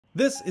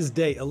This is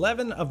day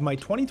 11 of my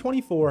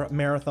 2024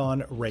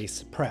 marathon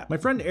race prep. My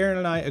friend Aaron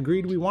and I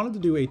agreed we wanted to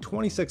do a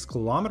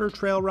 26-kilometer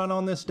trail run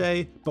on this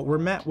day, but were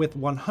met with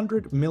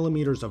 100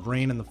 millimeters of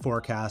rain in the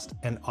forecast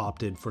and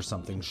opted for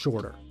something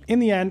shorter. In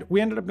the end, we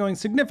ended up going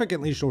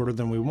significantly shorter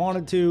than we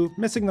wanted to,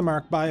 missing the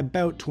mark by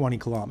about 20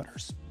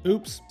 kilometers.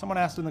 Oops, someone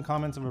asked in the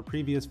comments of a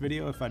previous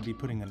video if I'd be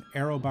putting an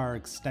aero bar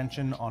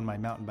extension on my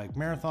mountain bike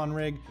marathon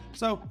rig,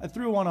 so I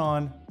threw one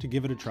on to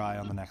give it a try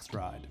on the next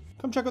ride.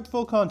 Come check out the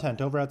full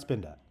content over at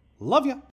SpinDat. Love ya!